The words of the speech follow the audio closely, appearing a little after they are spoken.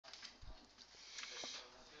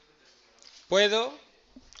puedo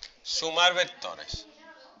sumar vectores.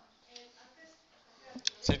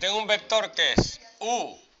 Si tengo un vector que es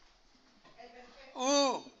Ux,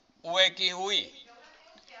 Ui,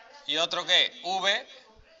 y otro que es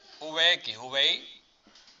Vx, Vi,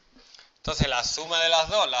 entonces la suma de las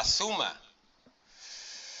dos, la suma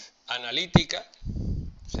analítica,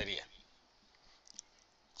 sería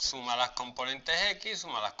suma las componentes X,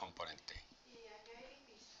 suma las componentes Y.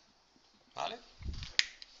 ¿Vale?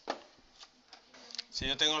 Si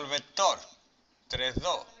yo tengo el vector 3,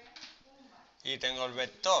 2 y tengo el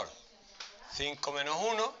vector 5 menos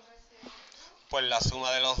 1, pues la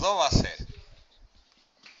suma de los dos va a ser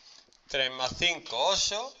 3 más 5,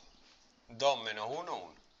 8, 2 menos 1,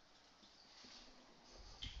 1.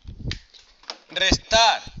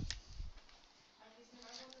 Restar.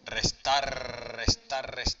 Restar.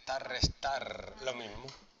 Lo mismo.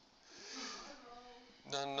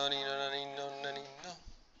 No.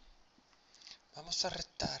 Vamos a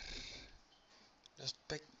restar los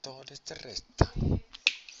vectores de resta.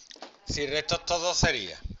 Si resto estos dos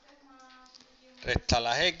sería resta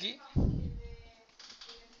las X,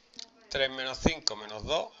 3 menos 5 menos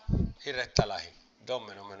 2 y resta las Y. 2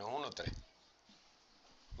 menos 1, 3.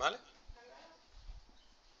 ¿Vale?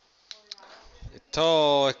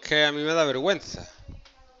 Esto es que a mí me da vergüenza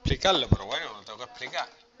explicarlo, pero bueno, lo tengo que explicar.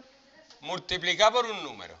 Multiplicar por un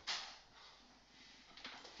número.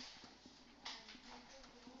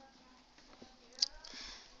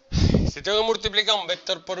 Si tengo que multiplicar un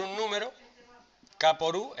vector por un número, K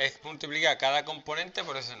por U es multiplicar cada componente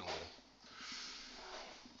por ese número.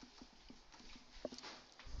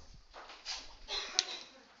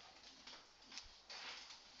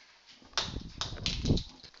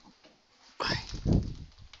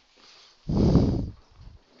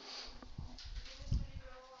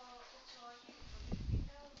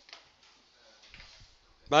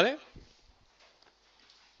 ¿Vale?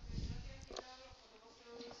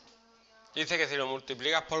 Dice que si lo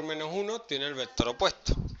multiplicas por menos 1, tiene el vector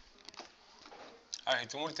opuesto. A ver, si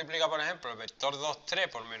tú multiplicas, por ejemplo, el vector 2, 3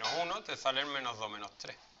 por menos 1, te sale el menos 2, menos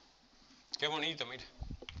 3. Qué bonito, mira.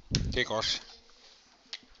 Qué cosa.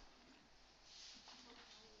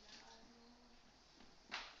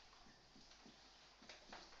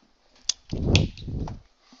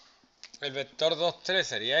 El vector 2, 3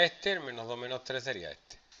 sería este, el menos 2, menos 3 sería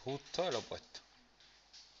este. Justo el opuesto.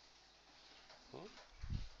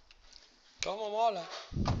 ¿Cómo mola?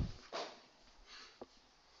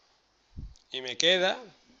 Y me queda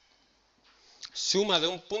suma de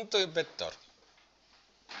un punto y un vector.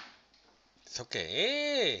 ¿Eso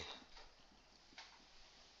qué es?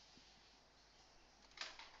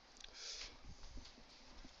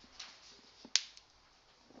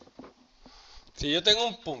 Si yo tengo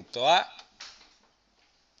un punto A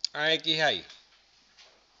X, A, Y,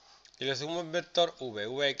 y le sumo el vector V,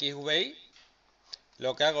 Vx, Vi,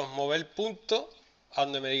 lo que hago es mover el punto a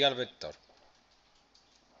donde me diga el vector.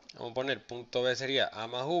 Vamos a poner punto B sería A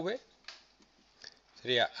más V,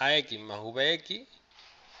 sería AX más VX,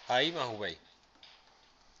 AI más VI.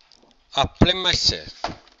 Explain myself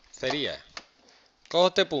sería, cojo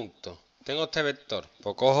este punto, tengo este vector,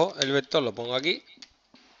 pues cojo el vector, lo pongo aquí,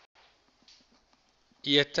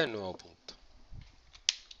 y este es el nuevo punto.